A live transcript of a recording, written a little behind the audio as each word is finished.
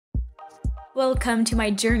Welcome to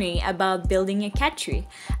my journey about building a cat tree.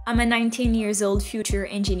 I'm a 19 years old future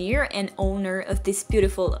engineer and owner of this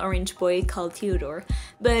beautiful orange boy called Theodore,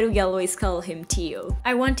 but we always call him Theo.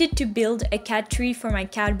 I wanted to build a cat tree for my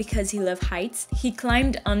cat because he loves heights. He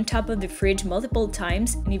climbed on top of the fridge multiple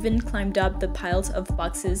times and even climbed up the piles of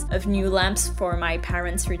boxes of new lamps for my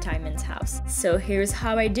parents' retirement house. So here's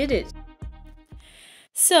how I did it.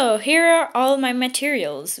 So here are all my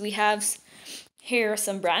materials. Here are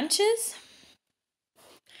some branches.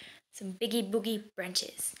 Some biggie boogie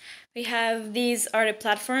branches. These are the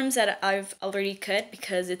platforms that I've already cut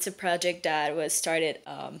because it's a project that was started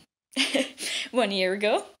 1 year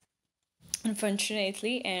ago,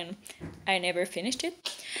 unfortunately, and I never finished it.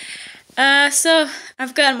 So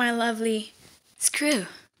I've got my lovely screwdriver,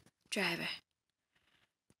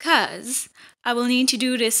 cause I will need to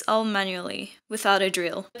do this all manually without a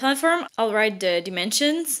drill. The platform, I'll write the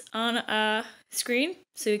dimensions on a screen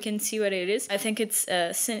so you can see what it is. I think it's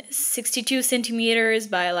 62 centimeters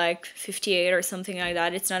by like 58 or something like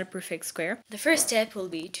that. It's not a perfect square. The first step will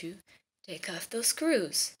be to take off those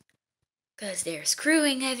screws, because they're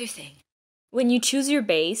screwing everything. When you choose your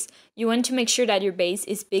base, you want to make sure that your base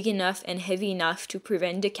is big enough and heavy enough to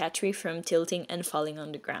prevent the cat tree from tilting and falling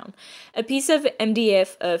on the ground. A piece of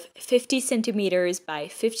MDF of 50 centimeters by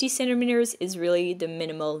 50 centimeters is really the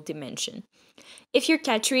minimal dimension. If your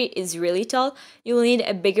cat tree is really tall, you will need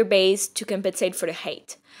a bigger base to compensate for the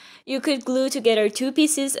height. You could glue together two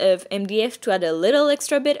pieces of MDF to add a little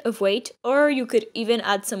extra bit of weight, or you could even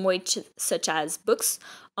add some weight such as books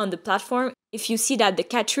on the platform if you see that the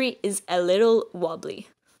cat tree is a little wobbly.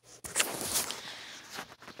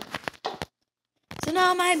 So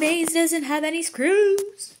now my base doesn't have any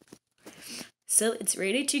screws, so it's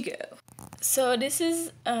ready to go. So this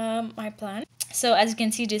is my plan. So as you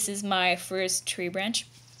can see, this is my first tree branch,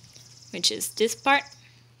 which is this part,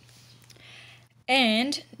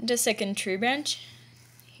 and the second tree branch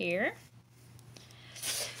here,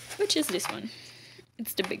 which is this one.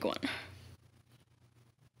 It's the big one.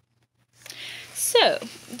 So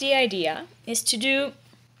the idea is to do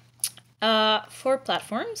 4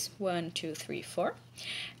 platforms. 1, 2, 3, 4.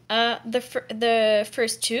 The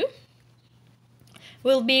first 2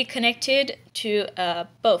 will be connected to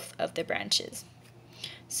both of the branches.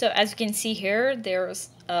 So as you can see here, there's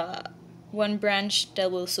one branch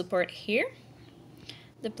that will support here,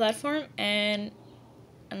 the platform, and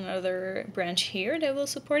another branch here that will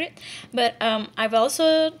support it. But I've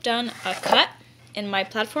also done a cut in my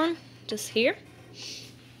platform, just here,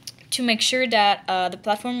 to make sure that the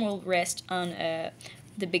platform will rest on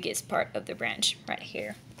the biggest part of the branch, right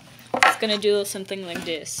here. It's gonna do something like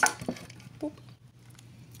this.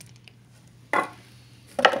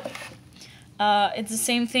 It's the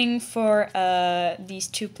same thing for these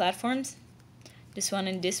 2 platforms, this one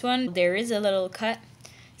and this one. There is a little cut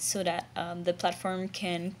so that the platform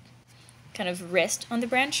can kind of rest on the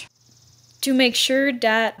branch. To make sure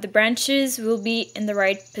that the branches will be in the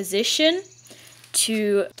right position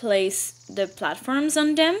to place the platforms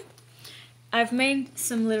on them, I've made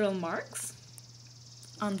some little marks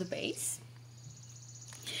on the base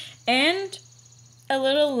and a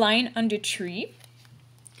little line on the tree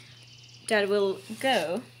that will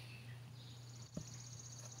go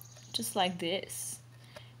just like this.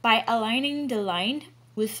 By aligning the line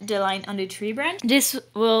with the line on the tree branch, this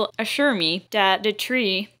will assure me that the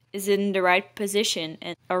tree is in the right position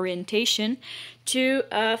and orientation to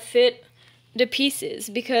fit the pieces,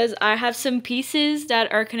 because I have some pieces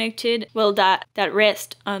that are connected, well, that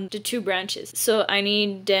rest on the 2 branches. So I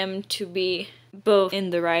need them to be both in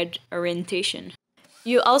the right orientation.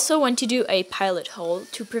 You also want to do a pilot hole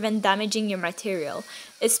to prevent damaging your material,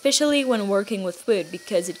 especially when working with wood,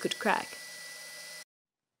 because it could crack.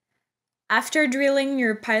 After drilling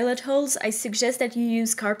your pilot holes, I suggest that you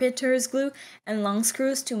use carpenter's glue and long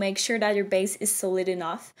screws to make sure that your base is solid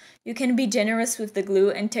enough. You can be generous with the glue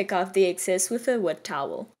and take off the excess with a wet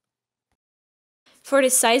towel. For the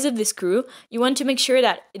size of the screw, you want to make sure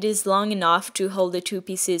that it is long enough to hold the 2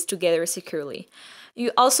 pieces together securely.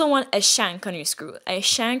 You also want a shank on your screw. A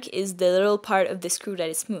shank is the little part of the screw that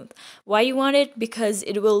is smooth. Why you want it? Because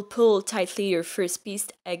it will pull tightly your first piece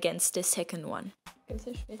against the second one.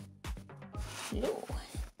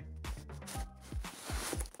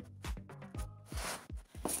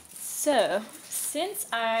 So, since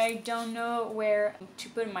I don't know where to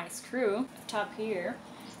put my screw top here,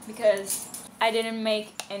 because I didn't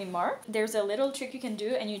make any mark, there's a little trick you can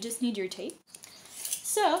do, and you just need your tape.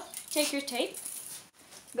 So, take your tape,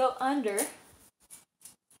 go under,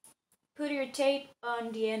 put your tape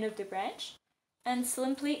on the end of the branch, and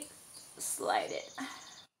simply slide it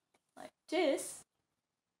like this.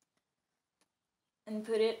 and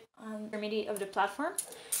put it on the extremity of the platform.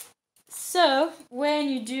 So when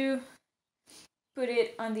you do put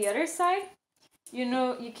it on the other side, you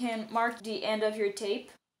know you can mark the end of your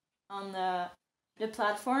tape on the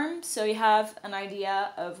platform, so you have an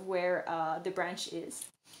idea of where the branch is.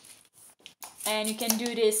 And you can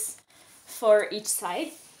do this for each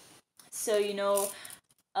side, so you know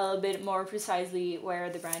a little bit more precisely where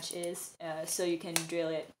the branch is, so you can drill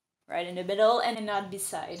it right in the middle and not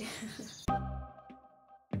beside.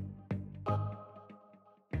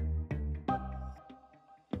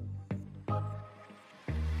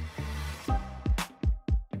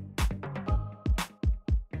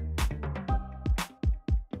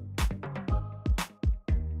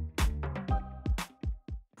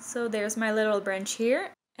 So there's my little branch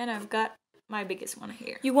here, and I've got my biggest one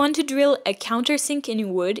here. You want to drill a countersink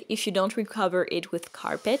in wood if you don't recover it with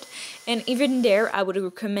carpet, and even there I would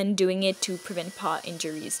recommend doing it to prevent paw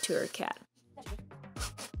injuries to your cat.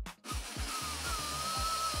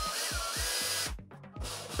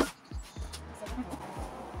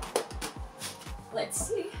 Let's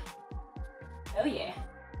see. Oh yeah.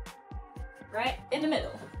 Right in the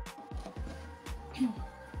middle.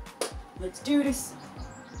 Let's do this.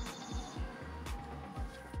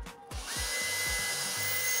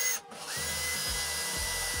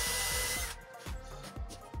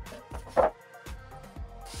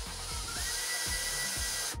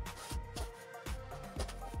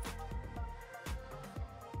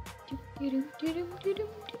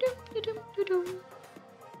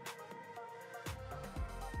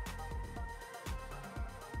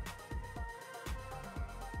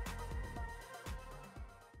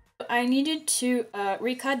 I needed to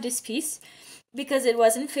recut this piece because it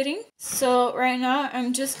wasn't fitting. So right now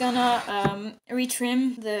I'm just gonna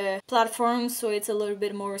retrim the platform so it's a little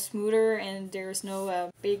bit more smoother and there's no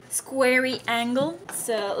big squarey angle.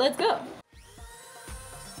 So let's go.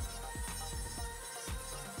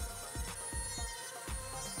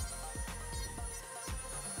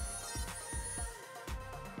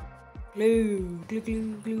 Glue, glue,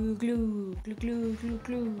 glue, glue, glue, glue, glue, glue,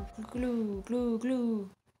 glue, glue, glue, glue.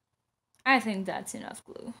 I think that's enough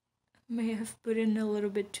glue. May have put in a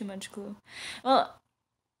little bit too much glue. Well,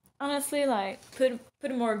 honestly, like, put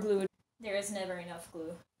more glue. There is never enough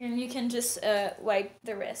glue. And you can just wipe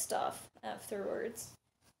the rest off afterwards.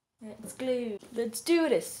 Let's glue. Let's do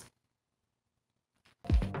this.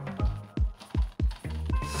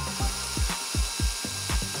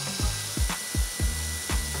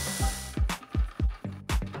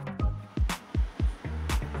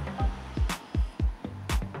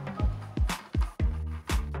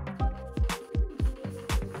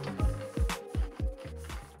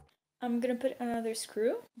 I'm gonna put another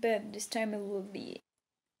screw, but this time it will be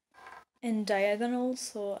in diagonal,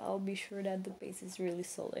 so I'll be sure that the base is really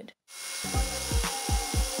solid.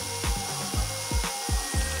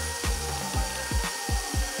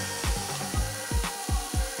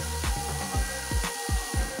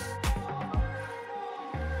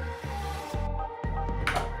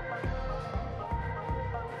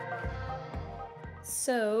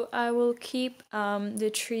 So I will keep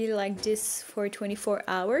the tree like this for 24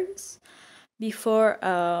 hours before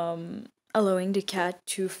allowing the cat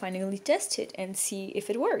to finally test it and see if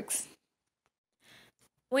it works.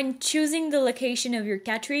 When choosing the location of your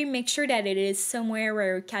cat tree, make sure that it is somewhere where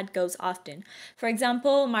your cat goes often. For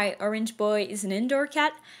example, my orange boy is an indoor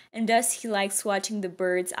cat, and thus he likes watching the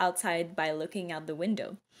birds outside by looking out the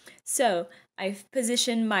window. So, I've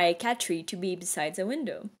positioned my cat tree to be beside a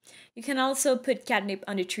window. You can also put catnip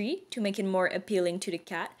on the tree to make it more appealing to the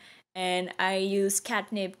cat, and I use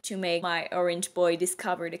catnip to make my orange boy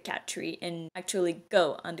discover the cat tree and actually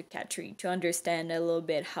go on the cat tree to understand a little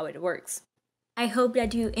bit how it works. I hope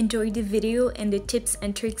that you enjoyed the video and the tips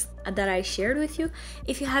and tricks that I shared with you.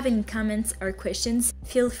 If you have any comments or questions,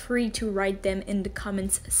 feel free to write them in the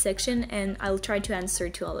comments section and I'll try to answer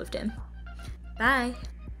to all of them. Bye!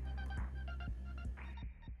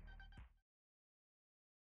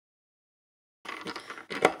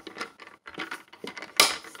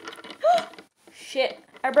 Shit,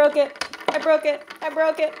 I broke it! I broke it! I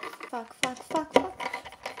broke it! Fuck, fuck, fuck, fuck.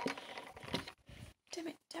 Damn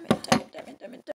it, damn it, damn it, damn it, damn it.